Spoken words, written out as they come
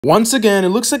Once again, it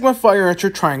looks like my fire ants are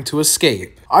trying to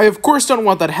escape. I of course don't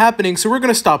want that happening, so we're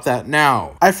gonna stop that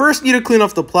now. I first need to clean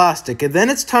off the plastic, and then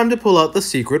it's time to pull out the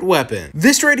secret weapon.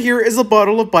 This right here is a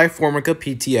bottle of Biformica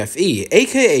PTFE,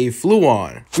 aka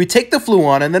Fluon. We take the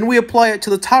Fluon and then we apply it to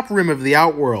the top rim of the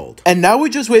Outworld. And now we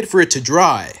just wait for it to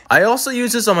dry. I also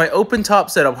use this on my open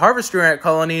top setup harvester ant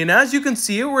colony, and as you can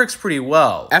see, it works pretty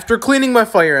well. After cleaning my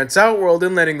fire ants Outworld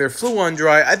and letting their Fluon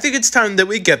dry, I think it's time that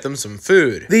we get them some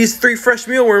food. These 3 fresh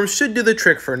mealworms should do the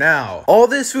trick for now. All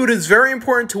this food is very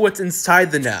important to what's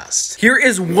inside the nest. Here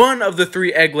is one of the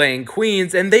 3 egg-laying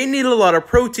queens, and they need a lot of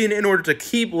protein in order to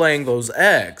keep laying those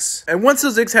eggs. And once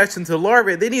those eggs hatch into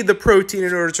larvae, they need the protein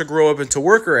in order to grow up into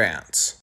worker ants.